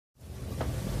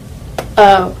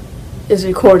Is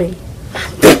recording.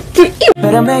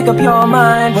 Better make up your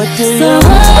mind. What do you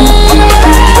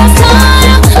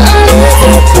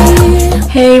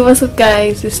Hey, what's up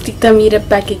guys? It's Tita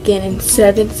back again in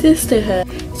 7 Sisterhood.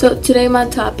 So today my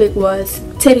topic was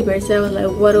teddy bears. I was like,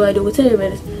 what do I do with teddy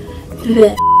bears?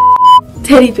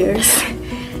 Teddy bears.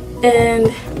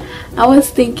 And I was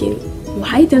thinking,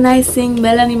 why don't I sing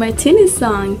Melanie Martinez's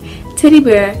song Teddy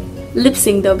Bear? Lip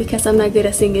sync though, because I'm not good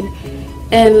at singing.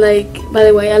 And like, by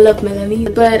the way, I love Melanie,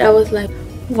 but I was like,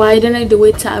 why didn't I do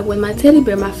it tag with my teddy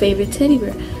bear, my favorite teddy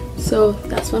bear? So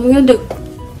that's what I'm gonna do.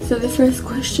 So the first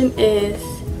question is,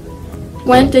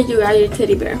 when did you get your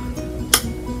teddy bear?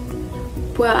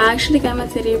 Well, I actually got my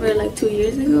teddy bear like 2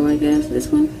 years ago, I guess. This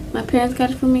one, my parents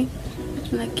got it for me.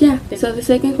 I'm like, yeah. So the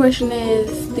second question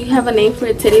is, do you have a name for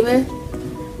a teddy bear?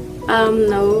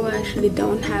 No, I actually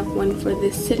don't have one for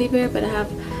this teddy bear, but I have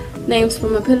names for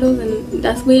my pillows, and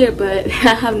that's weird, but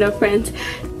I have no friends.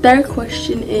 Third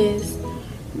question is,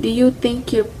 do you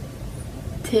think your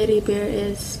teddy bear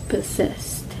is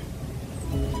possessed?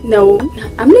 No.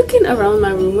 I'm looking around my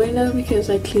room right now because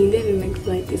I cleaned it and it's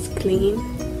like it's clean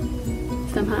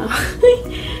somehow.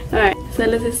 Alright, so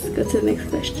let's just go to the next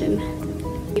question.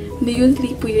 Do you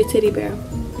sleep with your teddy bear?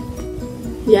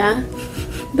 Yeah.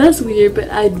 That's weird,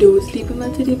 but I do sleep with my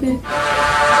teddy bear.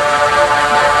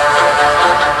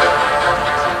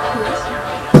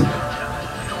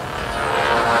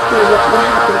 What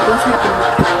happened? What's happening?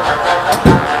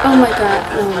 Oh my god,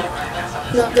 no.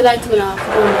 No, the lights went off. Oh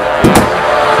my god.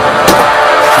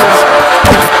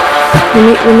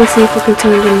 Let me see if I can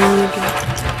turn it on again.